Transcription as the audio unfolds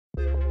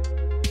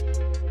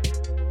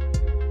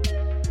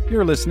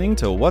You're listening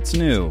to What's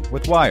New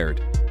with Wired.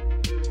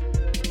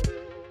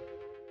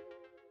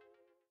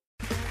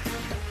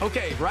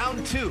 Okay,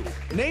 round two.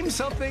 Name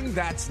something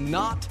that's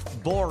not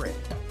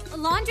boring. A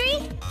laundry?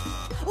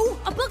 Ooh,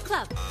 a book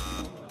club.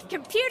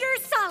 Computer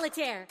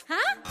solitaire,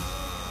 huh?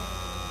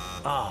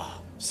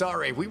 Ah,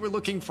 sorry, we were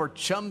looking for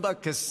Chumba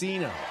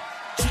Casino.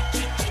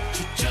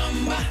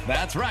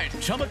 That's right,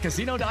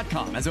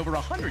 ChumbaCasino.com has over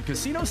 100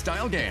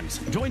 casino-style games.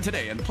 Join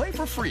today and play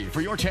for free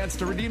for your chance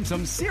to redeem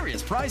some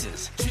serious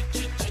prizes.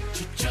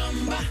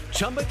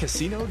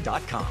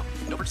 ChumbaCasino.com.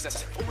 No purchase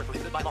necessary. Void where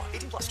prohibited by law.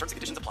 18 plus. Terms and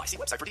conditions apply. See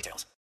website for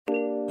details.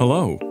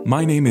 Hello,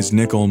 my name is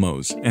Nick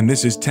Olmos, and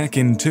this is Tech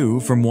in 2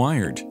 from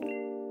Wired.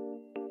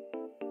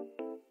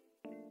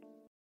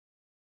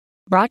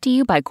 Brought to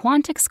you by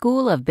Quantic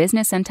School of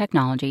Business and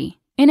Technology.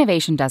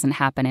 Innovation doesn't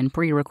happen in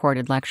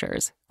pre-recorded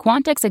lectures.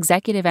 Quantic's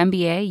Executive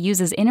MBA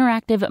uses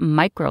interactive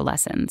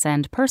micro-lessons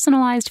and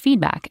personalized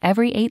feedback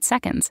every 8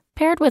 seconds.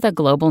 Paired with a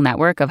global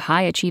network of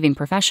high-achieving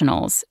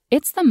professionals,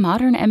 it's the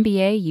modern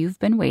MBA you've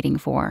been waiting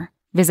for.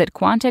 Visit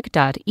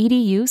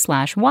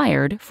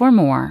quantic.edu/wired for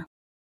more.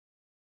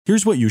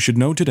 Here's what you should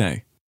know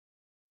today.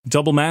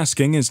 Double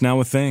masking is now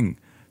a thing.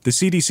 The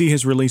CDC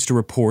has released a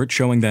report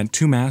showing that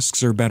 2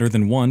 masks are better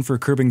than 1 for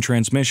curbing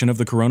transmission of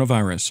the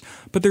coronavirus,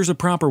 but there's a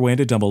proper way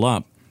to double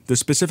up. The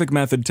specific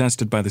method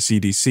tested by the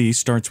CDC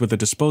starts with a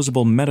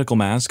disposable medical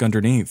mask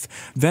underneath,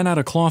 then add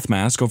a cloth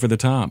mask over the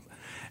top.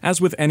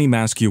 As with any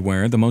mask you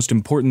wear, the most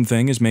important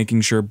thing is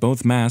making sure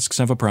both masks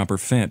have a proper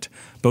fit.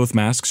 Both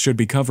masks should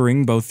be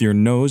covering both your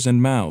nose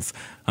and mouth.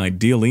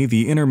 Ideally,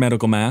 the inner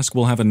medical mask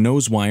will have a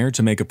nose wire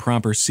to make a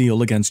proper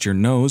seal against your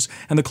nose,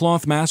 and the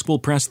cloth mask will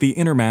press the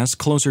inner mask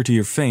closer to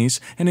your face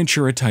and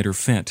ensure a tighter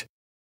fit.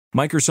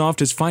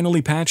 Microsoft has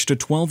finally patched a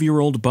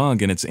 12-year-old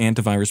bug in its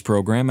antivirus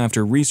program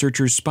after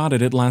researchers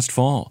spotted it last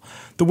fall.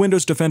 The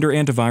Windows Defender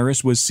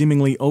antivirus was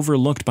seemingly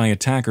overlooked by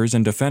attackers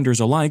and defenders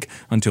alike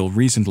until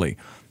recently.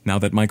 Now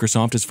that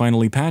Microsoft has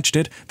finally patched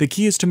it, the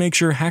key is to make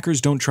sure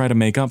hackers don't try to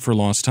make up for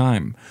lost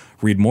time.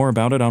 Read more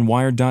about it on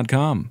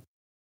Wired.com.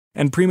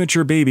 And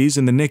premature babies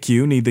in the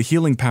NICU need the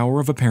healing power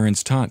of a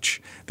parent's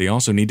touch. They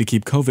also need to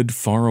keep COVID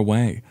far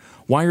away.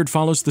 Wired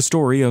follows the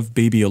story of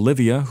baby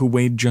Olivia, who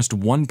weighed just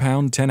 1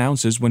 pound 10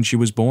 ounces when she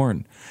was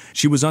born.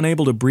 She was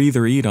unable to breathe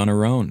or eat on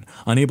her own,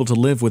 unable to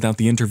live without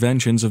the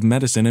interventions of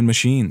medicine and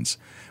machines.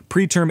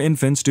 Preterm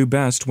infants do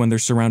best when they're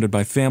surrounded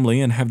by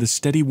family and have the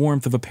steady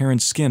warmth of a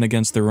parent's skin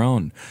against their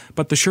own.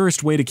 But the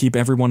surest way to keep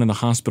everyone in the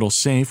hospital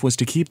safe was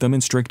to keep them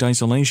in strict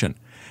isolation.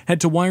 Head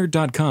to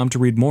Wired.com to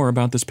read more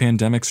about this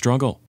pandemic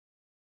struggle.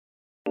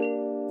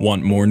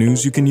 Want more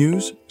news you can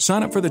use?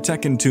 Sign up for the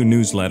Tech in 2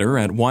 newsletter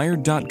at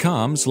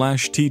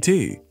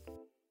wired.com/TT.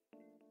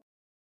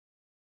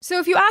 So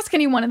if you ask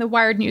anyone in the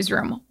Wired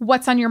newsroom,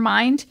 what's on your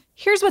mind?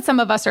 Here's what some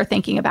of us are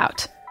thinking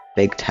about.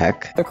 Big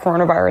tech, the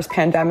coronavirus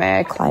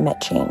pandemic,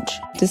 climate change,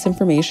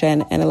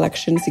 disinformation, and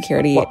election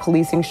security. What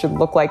policing should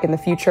look like in the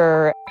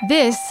future.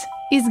 This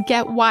is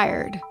Get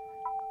Wired.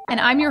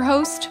 And I'm your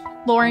host,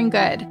 Lauren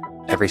Good.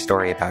 Every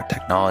story about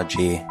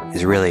technology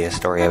is really a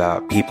story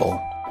about people.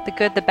 The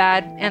good, the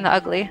bad, and the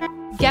ugly.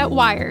 Get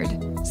Wired.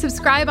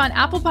 Subscribe on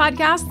Apple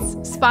Podcasts,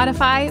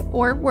 Spotify,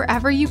 or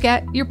wherever you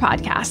get your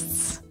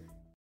podcasts.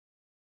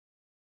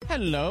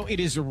 Hello, it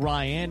is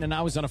Ryan, and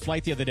I was on a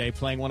flight the other day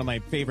playing one of my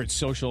favorite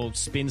social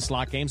spin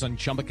slot games on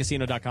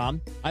ChumbaCasino.com.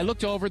 I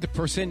looked over at the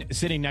person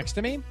sitting next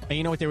to me, and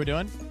you know what they were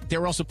doing? They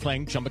were also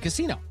playing Chumba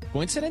Casino.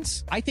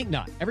 Coincidence? I think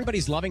not.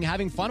 Everybody's loving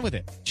having fun with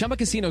it. Chumba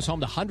Casino is home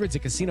to hundreds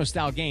of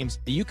casino-style games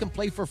that you can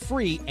play for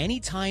free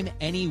anytime,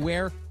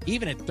 anywhere,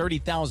 even at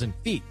 30,000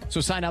 feet.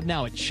 So sign up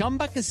now at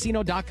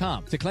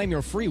ChumbaCasino.com to claim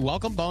your free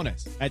welcome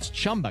bonus. That's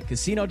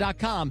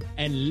ChumbaCasino.com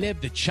and live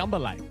the Chumba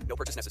life. No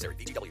purchase necessary.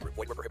 VGW. Void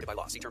where prohibited by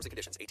law. See terms and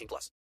conditions. 18 plus.